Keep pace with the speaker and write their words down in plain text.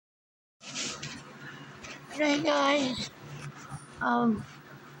Hey guys, um,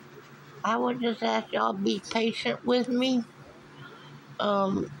 I would just ask y'all be patient with me.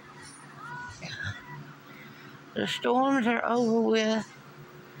 Um, the storms are over with,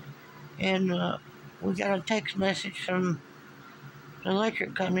 and we got a text message from the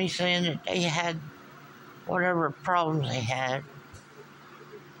electric company saying that they had whatever problems they had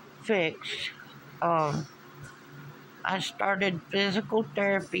fixed. Um, I started physical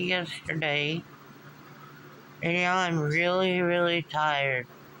therapy yesterday, and now I'm really tired.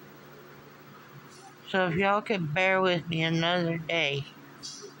 So if y'all could bear with me another day.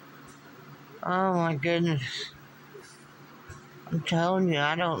 Oh my goodness. I'm telling you,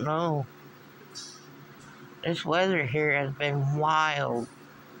 I don't know. This weather here has been wild.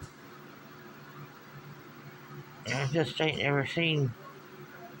 I just ain't never seen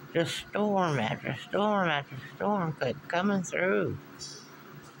just storm after storm after storm kept coming through.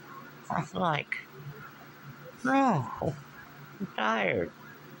 I'm like, no, I'm tired.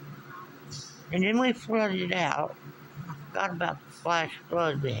 And then we flooded out. Forgot about the flash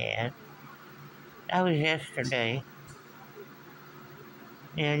flood we had. That was yesterday.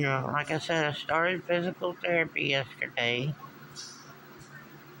 And like I said, I started physical therapy yesterday.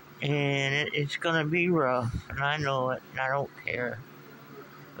 And it's going to be rough. And I know it. And I don't care.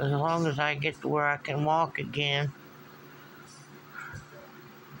 As long as I get to where I can walk again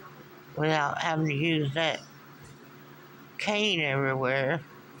without having to use that cane everywhere.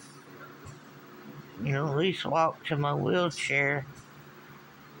 At least walk to my wheelchair.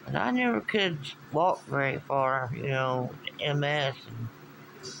 But I never could walk very far, MS. And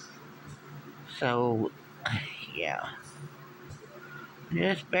so, yeah.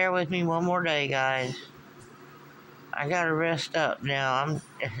 Just bear with me one more day, guys. I gotta rest up now.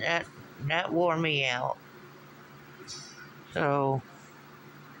 That wore me out. So,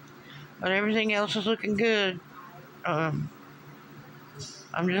 but everything else is looking good. I'm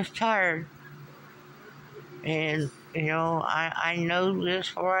just tired. And, I know this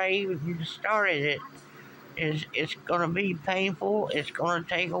before I even started it. It's going to be painful. It's going to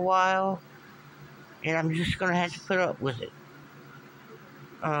take a while. And I'm just going to have to put up with it.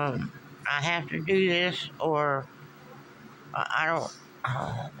 I have to do this or I don't.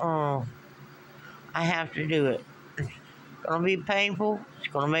 I have to do it. It's going to be painful. It's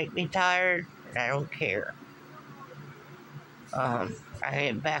going to make me tired. And I don't care. I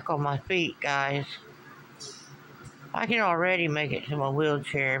get back on my feet, guys. I can already make it to my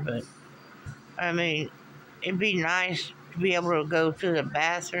wheelchair, but I mean, it'd be nice to be able to go to the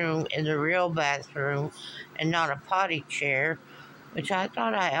bathroom in the real bathroom and not a potty chair, which I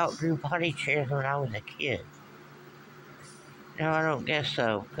thought I outgrew potty chairs when I was a kid. No, I don't guess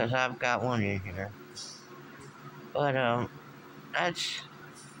so, because I've got one in here. But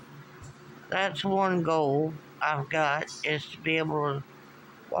that's one goal I've got, is to be able to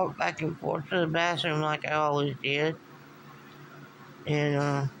walk back and forth to the bathroom like I always did.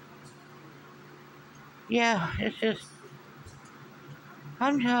 And yeah, it's just,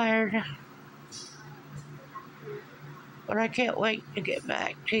 I'm tired. But I can't wait to get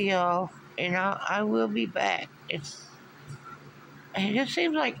back to y'all. And I will be back. It just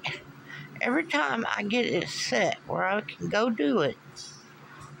seems like every time I get it set where I can go do it,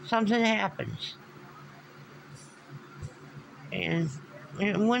 something happens. And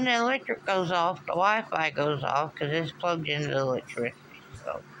when the electric goes off, the Wi-Fi goes off because it's plugged into the electricity.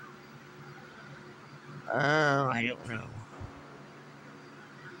 So, I don't know.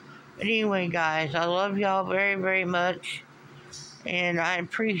 But anyway, guys, I love y'all very much. And I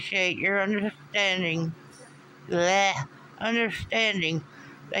appreciate your understanding. Understanding.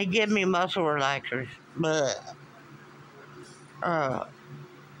 They give me muscle relaxers. But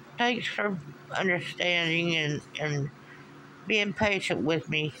thanks for understanding and being patient with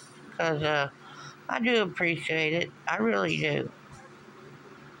me, because I do appreciate it. I really do.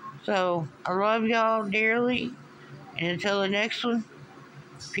 So I love y'all dearly. And until the next one,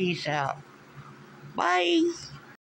 peace out. Bye.